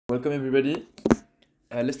Welcome everybody.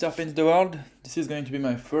 Lester Paints the World. This is going to be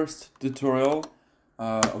my first tutorial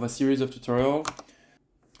of a series of tutorials.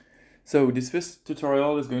 So this first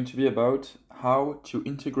tutorial is going to be about how to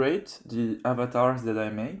integrate the avatars that I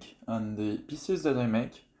make and the pieces that I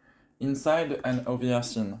make inside an OVR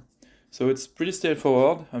scene. So it's pretty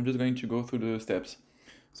straightforward. I'm just going to go through the steps.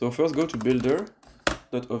 So first go to builder.ovr.ai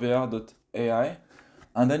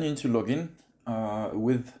and then you need to log in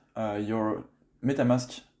with your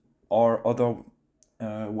MetaMask or other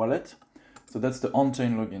wallet. So that's the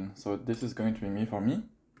on-chain login. So this is going to be me for me.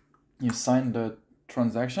 You sign the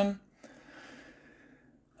transaction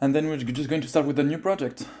and then we're just going to start with a new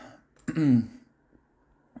project. Then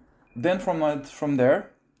from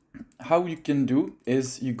there, how you can do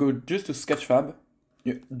is you go just to Sketchfab.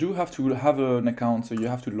 You do have to have an account, so you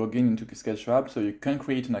have to log in into Sketchfab so you can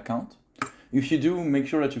create an account. If you do, make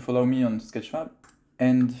sure that you follow me on Sketchfab.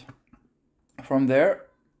 And from there,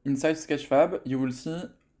 inside Sketchfab, you will see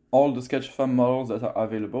all the Sketchfab models that are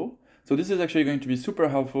available. So this is actually going to be super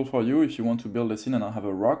helpful for you if you want to build a scene and have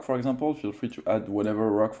a rock, for example. Feel free to add whatever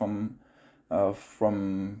rock from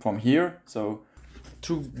here. So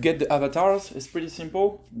to get the avatars, it's pretty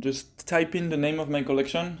simple. Just type in the name of my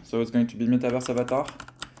collection. So it's going to be Metaverse Avatar.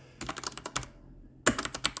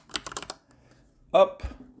 Up.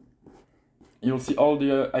 You'll see all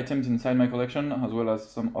the items inside my collection, as well as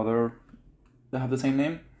some other that have the same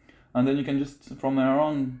name. And then you can just, from there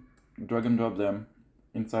on, drag and drop them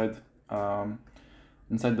inside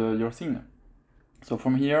your scene. So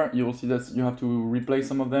from here, you will see that you have to replace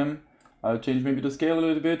some of them. Change maybe the scale a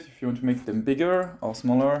little bit if you want to make them bigger or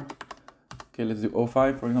smaller. Okay, let's do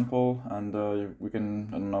 0.5 for example, and we can,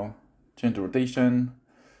 I don't know, change the rotation.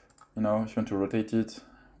 You know, if you want to rotate it,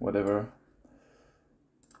 whatever.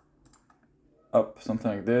 Up, something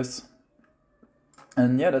like this.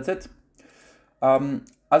 And yeah, that's it.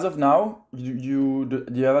 As of now,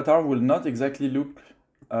 the avatar will not exactly look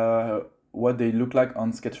what they look like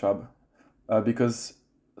on Sketchfab, because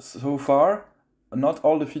so far, not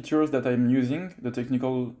all the features that I'm using, the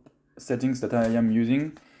technical settings that I am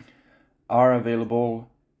using, are available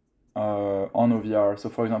on OVR. So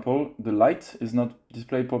for example, the light is not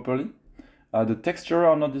displayed properly, the texture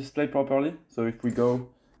are not displayed properly. So if we go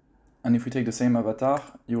and if we take the same avatar,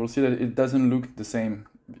 you will see that it doesn't look the same.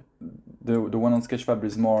 The one on Sketchfab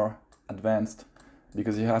is more advanced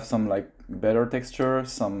because you have some like better texture,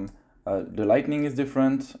 some the lighting is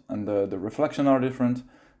different and the reflection are different.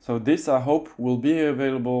 So this I hope will be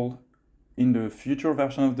available in the future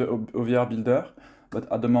version of the OVR builder, but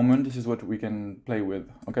at the moment this is what we can play with,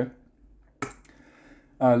 okay?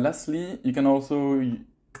 Lastly, you can also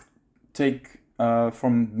take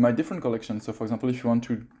from my different collections. So for example, if you want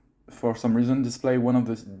to, for some reason, display one of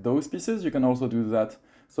those pieces, you can also do that.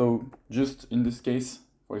 So just in this case,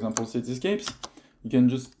 for example, cityscapes, you can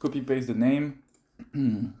just copy paste the name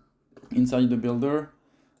inside the builder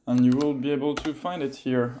and you will be able to find it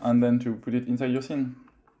here and then to put it inside your scene.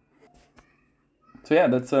 So yeah,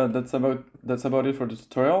 that's about it for the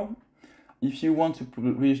tutorial. If you want to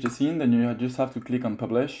publish the scene, then you just have to click on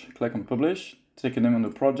publish, take a name on the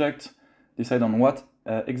project, decide on what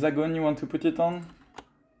hexagon you want to put it on.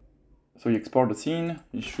 So you export the scene,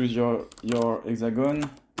 you choose your hexagon,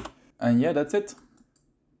 and yeah, that's it.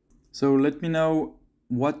 So let me know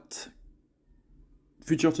what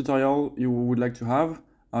future tutorial you would like to have.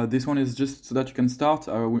 This one is just so that you can start.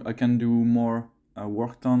 I can do more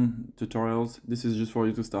worked on tutorials. This is just for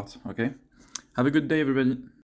you to start, okay? Have a good day, everybody.